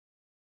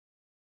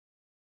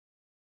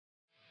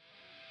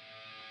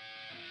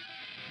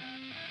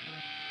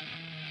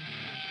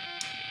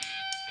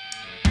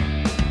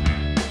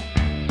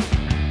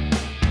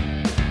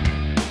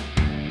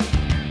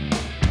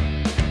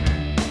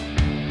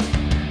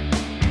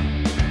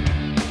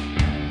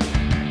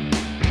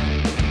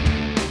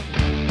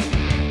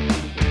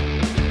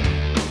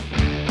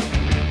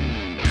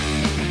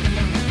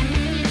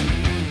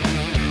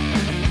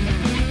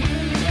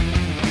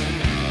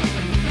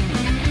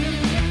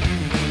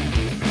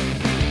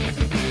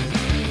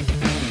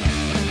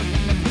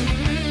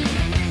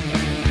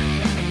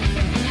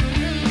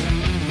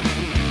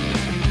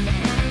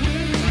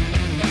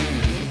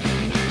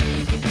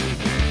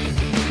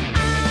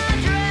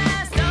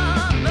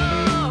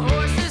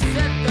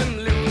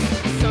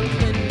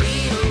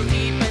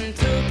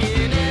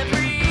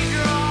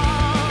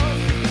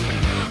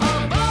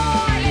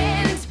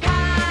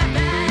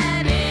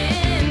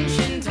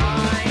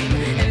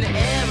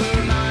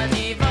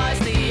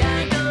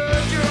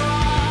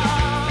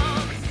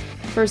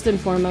First and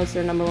foremost,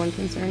 their number one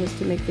concern is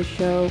to make the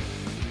show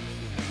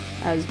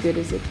as good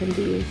as it can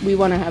be. We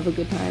want to have a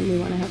good time, we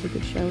want to have a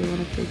good show, we want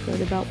to feel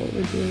good about what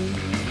we're doing.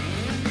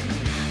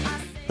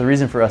 The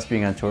reason for us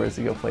being on tour is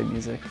to go play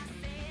music.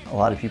 A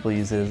lot of people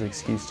use it as an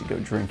excuse to go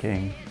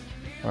drinking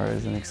or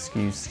as an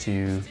excuse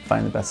to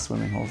find the best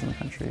swimming holes in the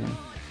country. And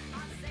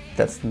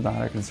that's not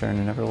our concern,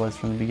 it never was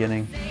from the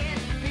beginning.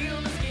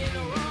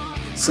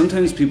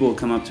 Sometimes people will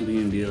come up to me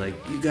and be like,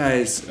 you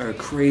guys are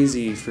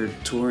crazy for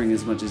touring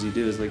as much as you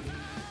do. It's like,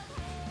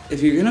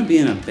 if you're gonna be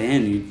in a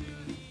band, you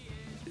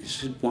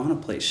should want to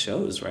play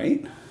shows,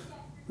 right?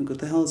 Like, what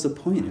the hell is the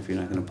point if you're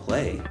not gonna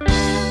play?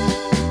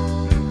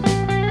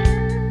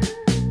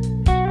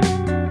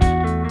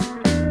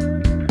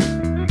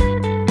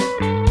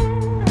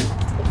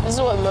 This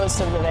is what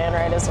most of the band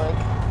ride is like.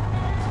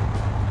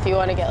 If you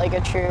want to get like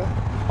a true,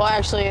 well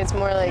actually it's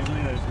more like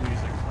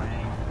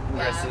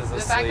Yeah, the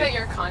fact that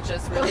you're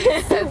conscious really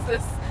sets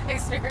this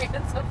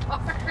experience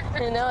apart.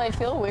 I know, I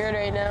feel weird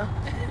right now.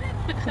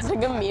 It's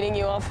like I'm meeting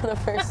you all for the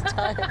first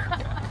time.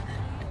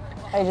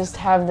 I just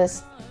have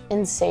this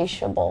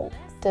insatiable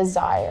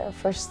desire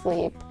for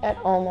sleep at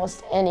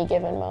almost any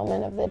given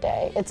moment of the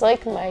day. It's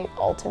like my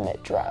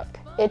ultimate drug.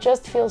 It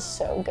just feels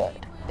so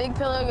good. Big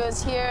pillow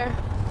goes here,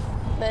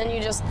 then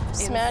you just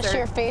smash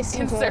your face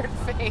into it.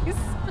 Insert face.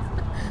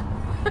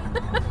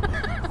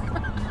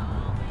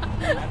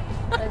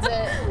 That's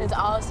it. It's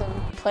awesome.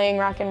 Playing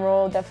rock and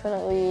roll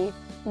definitely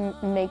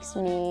makes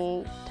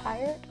me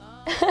tired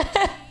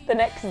the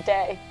next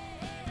day.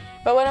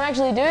 But when I'm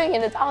actually doing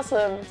it, it's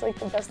awesome. It's like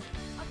the best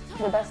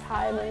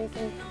high of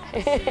anything.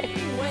 Let's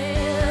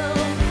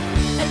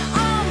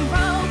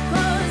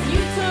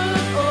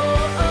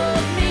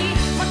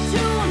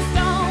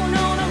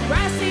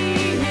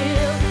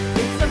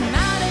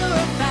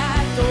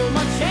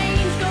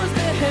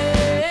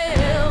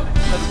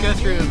go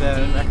through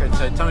the record.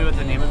 So tell me what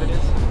the name of it is.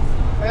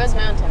 Rose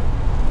Mountain.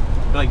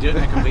 Like, do it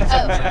in a complete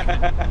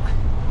sentence.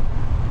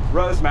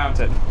 Rose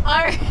Mountain. All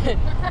right. This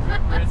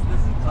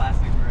is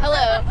classic.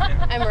 Hello,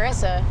 I'm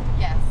Marissa.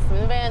 Yes. From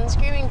the band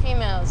Screaming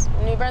Females,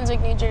 New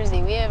Brunswick, New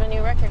Jersey. We have a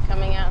new record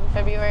coming out in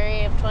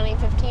February of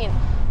 2015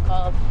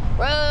 called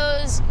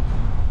Rose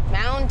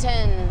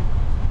Mountain.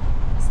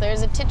 So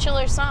there's a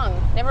titular song.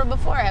 Never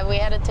before have we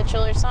had a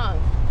titular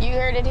song. You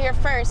heard it here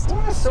first.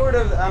 Sort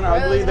of. On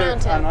Ugly,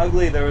 on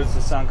Ugly, there was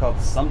a song called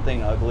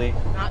Something Ugly.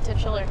 Not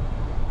titular.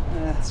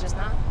 It's just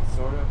not.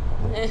 Sort of.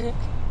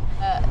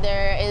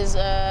 There is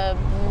a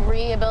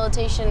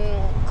rehabilitation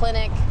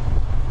clinic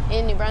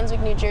in New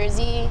Brunswick, New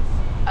Jersey.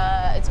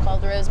 It's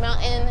called Rose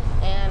Mountain,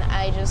 and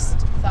I just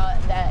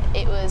thought that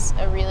it was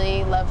a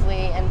really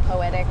lovely and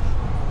poetic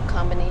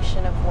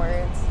combination of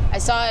words. I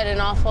saw it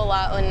an awful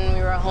lot when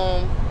we were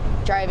home,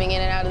 driving in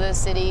and out of the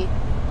city,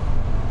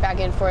 back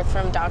and forth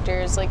from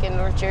doctors like in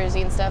North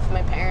Jersey and stuff,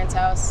 my parents'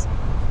 house,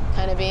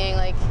 kind of being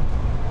like,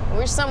 I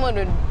wish someone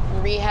would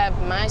rehab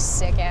my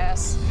sick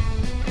ass.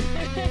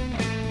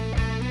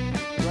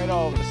 Write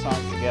all of the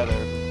songs together,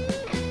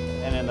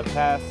 and in the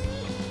past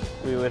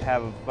we would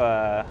have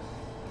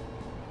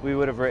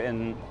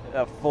written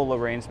a full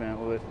arrangement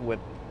with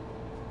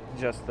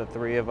just the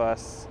three of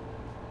us,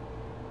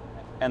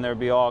 and there'd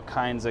be all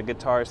kinds of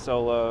guitar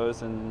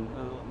solos and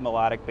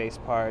melodic bass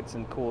parts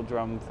and cool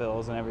drum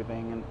fills and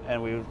everything,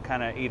 and we would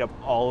kind of eat up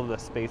all of the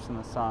space in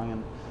the song.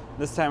 And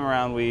this time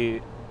around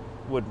we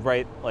would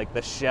write like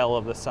the shell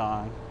of the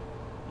song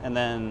and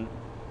then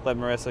let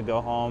Marissa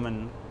go home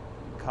and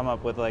come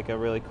up with like a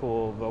really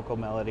cool vocal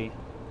melody.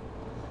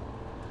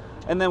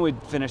 And then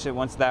we'd finish it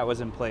once that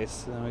was in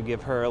place. And then we'd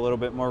give her a little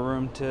bit more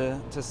room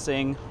to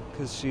sing,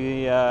 because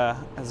she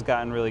has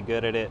gotten really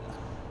good at it.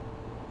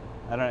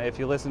 I don't know, if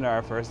you listen to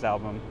our first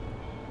album,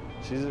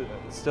 she's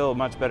still a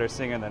much better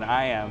singer than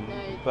I am,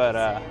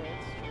 but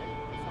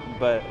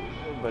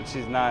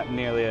she's not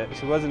nearly,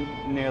 she wasn't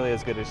nearly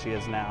as good as she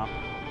is now.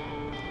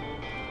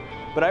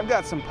 But I've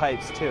got some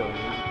pipes too.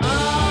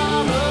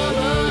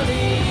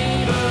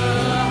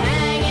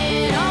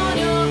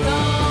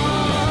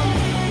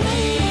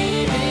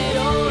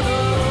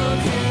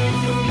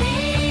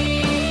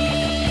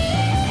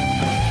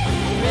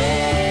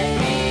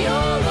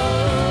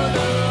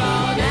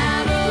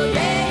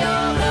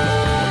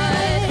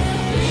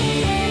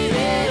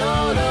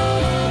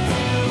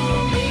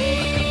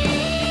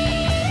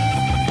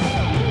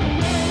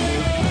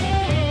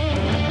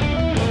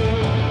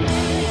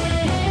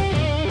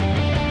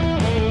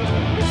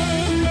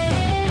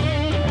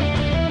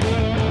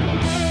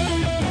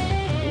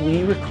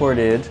 We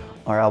recorded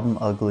our album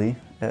Ugly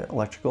at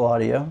Electrical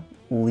Audio.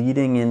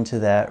 Leading into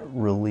that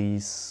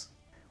release,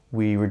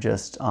 we were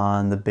just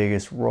on the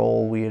biggest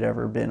roll we had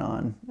ever been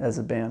on as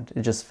a band.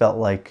 It just felt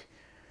like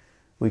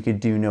we could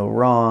do no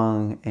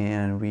wrong,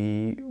 and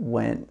we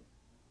went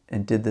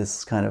and did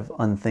this kind of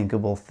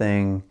unthinkable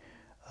thing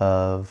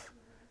of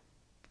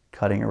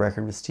cutting a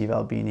record with Steve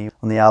Albini.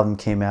 When the album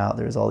came out,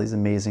 there was all these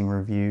amazing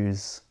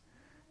reviews,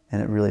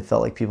 and it really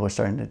felt like people were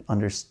starting to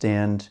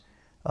understand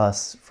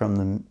us from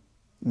the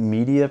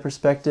media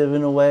perspective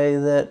in a way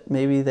that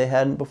maybe they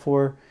hadn't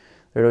before.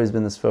 There'd always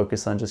been this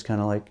focus on just kind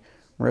of like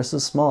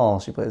Marissa's small,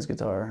 she plays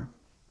guitar.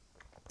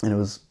 And it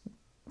was,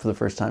 for the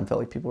first time,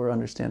 felt like people were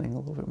understanding a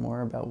little bit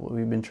more about what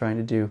we've been trying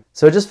to do.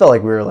 So it just felt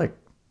like we were like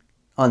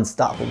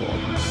unstoppable.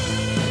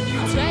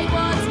 Take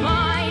what's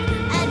mine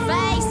and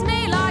face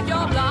me like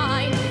you're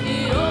blind.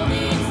 It all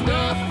means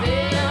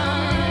nothing.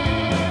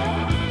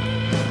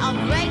 I'll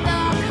break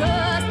the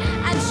curse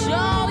and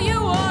show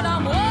you what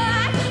I'm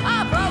worth.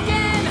 A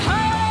broken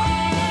heart.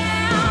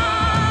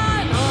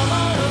 I'm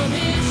on a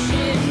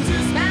mission to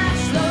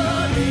smash the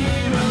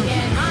mirror,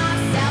 get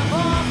myself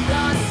off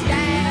the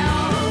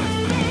scale.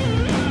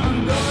 I'm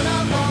gonna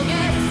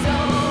forget so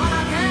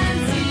I can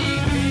see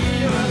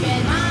clearer,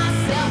 get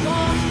myself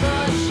off the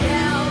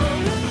shelf.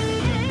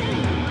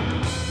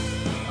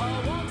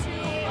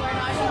 We're in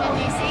Washington,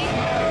 D.C.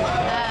 It's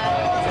one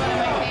of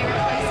my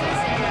favorite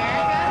places in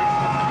America.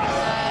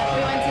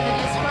 We went to the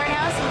Discord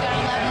House and got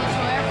a lovely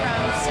tour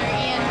from Sir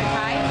Ian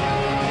Mackay,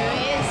 who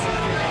is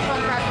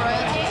punk rock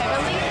royalty. I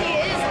believe he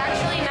is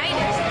actually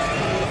knighted.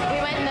 We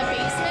went in the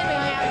basement. We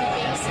hung out in the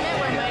basement.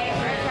 We're waiting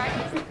for a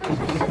practice.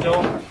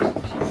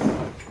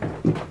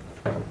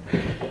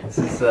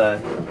 This is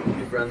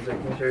New Brunswick,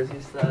 New Jersey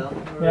style.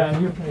 Yeah,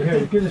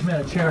 here, give this man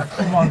a chair.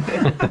 Come on.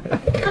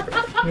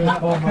 I kind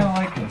of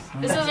like this.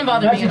 This doesn't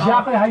bother me That's at all.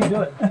 exactly how you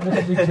do it. This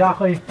is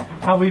exactly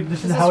how we.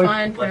 This is how we.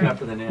 fine.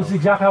 This is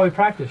exactly how we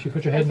practice. You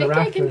put your head in the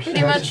I can rafters.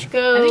 pretty much I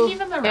go think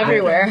even the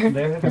everywhere.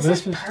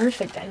 This is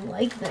Perfect. I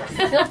like this.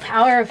 I feel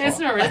powerful. It's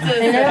never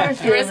Marissa's.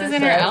 feel Marissa's this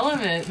in her way.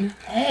 element.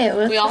 Hey,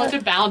 what's We all up? have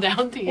to bow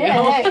down to you.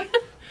 Yeah, hey,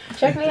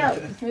 check me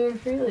out. Moving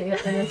freely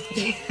up in this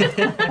piece.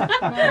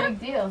 No big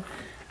deal.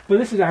 But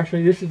this is I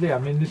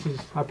mean, this is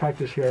I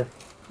practice here.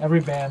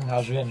 Every band I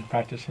was in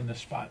practice in this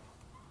spot,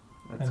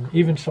 and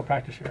even still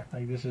practice here.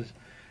 Like this is,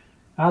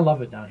 I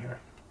love it down here.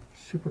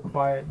 Super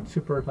quiet,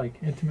 super like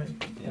intimate.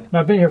 Yeah. And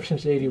I've been here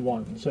since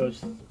 '81, so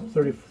it's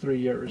 33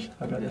 years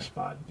I've had this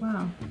spot.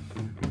 Wow.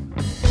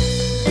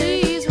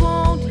 Please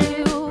won't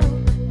you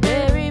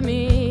bury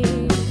me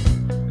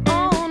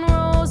on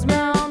Rose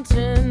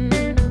Mountain?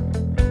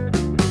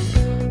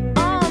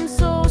 I'm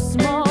so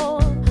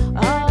small,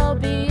 I'll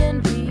be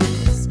in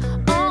peace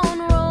on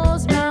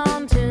Rose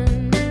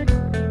Mountain.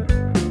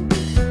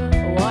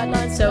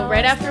 So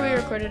right after we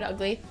recorded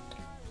Ugly,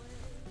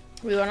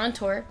 we went on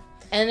tour,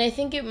 and I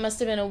think it must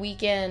have been a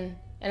weekend,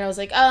 and I was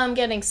like, oh, I'm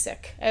getting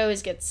sick. I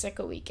always get sick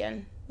a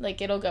weekend.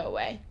 Like, it'll go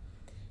away.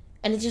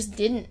 And it just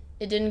didn't.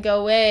 It didn't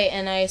go away,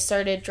 and I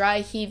started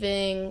dry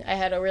heaving. I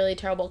had a really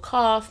terrible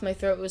cough. My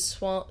throat was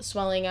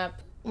swelling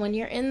up. When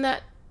you're in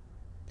that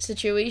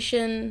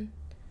situation,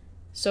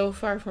 so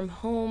far from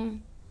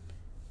home,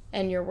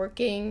 and you're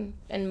working,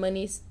 and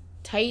money's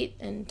tight,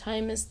 and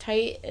time is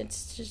tight,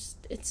 it's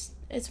just,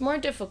 it's more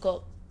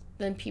difficult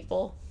than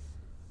people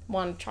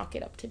want to chalk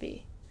it up to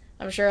be.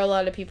 I'm sure a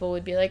lot of people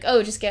would be like,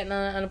 oh, just get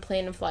on a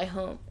plane and fly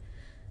home.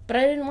 But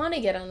I didn't want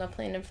to get on a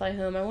plane and fly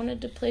home. I wanted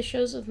to play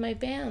shows with my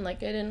band. Like,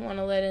 I didn't want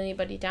to let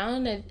anybody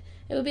down. It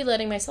would be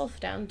letting myself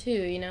down, too,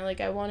 you know? Like,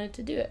 I wanted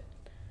to do it.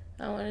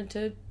 I wanted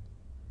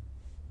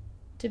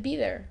to be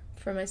there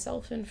for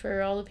myself and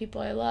for all the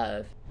people I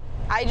love.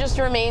 I just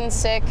remained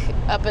sick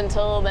up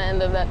until the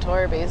end of that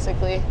tour,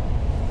 basically.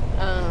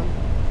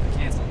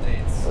 Canceled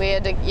dates. We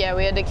had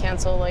to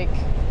cancel, like,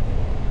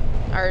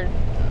 our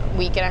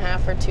week and a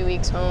half or 2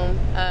 weeks home,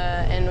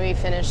 and we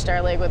finished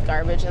our leg with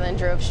garbage and then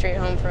drove straight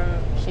home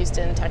from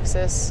Houston,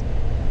 Texas,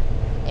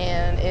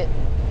 and it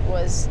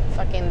was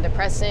fucking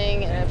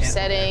depressing and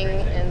upsetting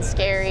and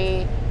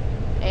scary,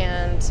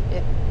 and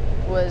it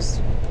was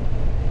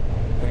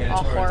a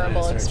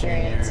horrible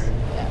experience.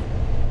 Yeah.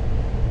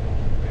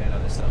 We had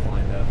other stuff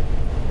lined up.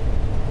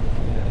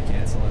 We had to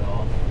cancel it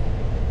all.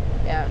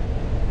 Yeah.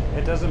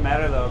 It doesn't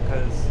matter though,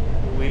 because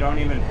we don't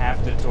even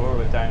have to tour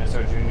with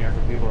Dinosaur Jr.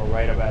 for people to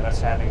write about us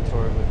having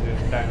toured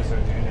with Dinosaur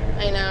Jr.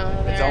 I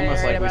know. It's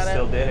almost like we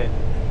still did it.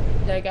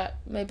 I got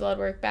my blood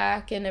work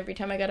back, and every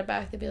time I got it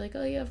back, they'd be like,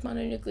 oh, you have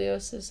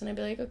mononucleosis. And I'd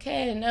be like,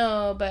 okay, I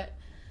know, but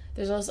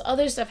there's all this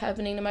other stuff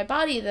happening to my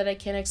body that I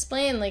can't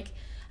explain. Like,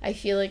 I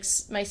feel like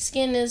my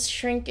skin is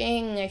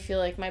shrinking. I feel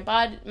like my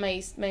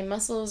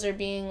muscles are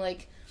being,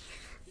 like,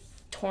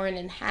 torn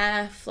in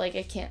half. Like,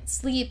 I can't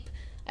sleep.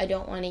 I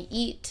don't want to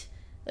eat.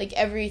 Like,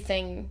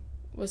 everything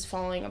was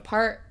falling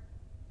apart.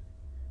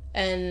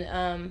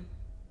 And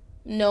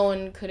no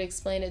one could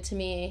explain it to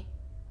me.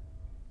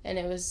 And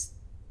it was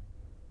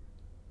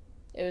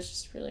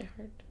just really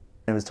hard.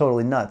 It was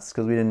totally nuts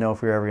because we didn't know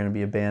if we were ever going to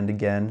be a band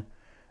again.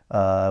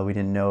 We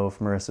didn't know if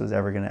Marissa was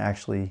ever going to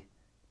actually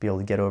be able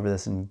to get over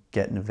this and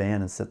get in a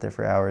van and sit there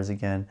for hours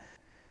again.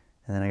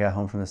 And then I got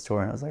home from this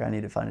tour and I was like, I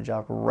need to find a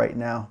job right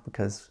now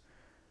because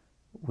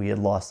we had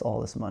lost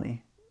all this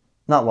money.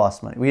 Not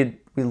lost money.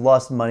 We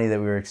lost money that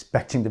we were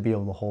expecting to be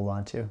able to hold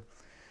on to.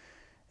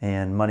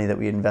 And money that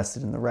we had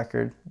invested in the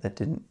record that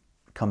didn't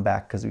come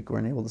back because we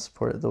weren't able to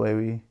support it the way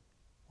we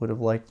would have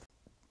liked.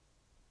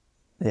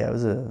 Yeah, it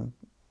was a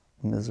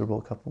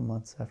miserable couple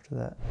months after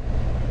that.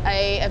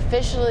 I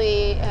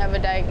officially have a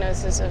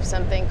diagnosis of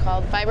something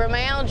called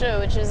fibromyalgia,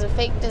 which is a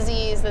fake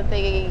disease that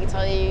they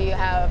tell you you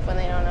have when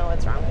they don't know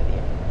what's wrong with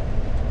you.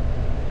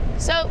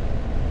 So,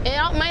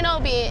 It might all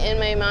be in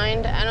my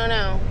mind, I don't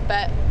know,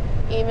 but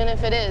even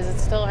if it is, it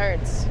still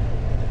hurts.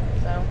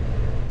 So.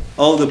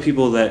 All the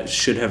people that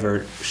should have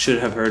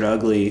heard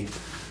Ugly,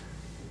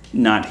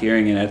 not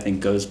hearing it, I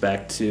think goes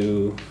back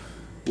to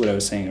what I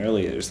was saying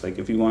earlier. It's like,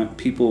 if you want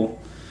people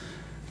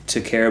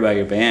to care about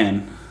your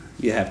band,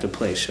 you have to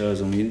play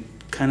shows, and we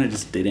kind of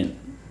just didn't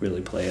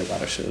really play a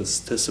lot of shows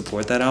to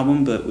support that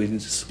album, but we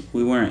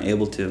weren't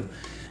able to.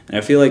 And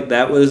I feel like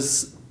that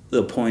was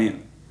the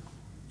point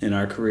in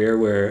our career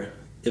where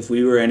if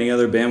we were any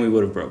other band, we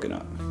would have broken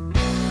up.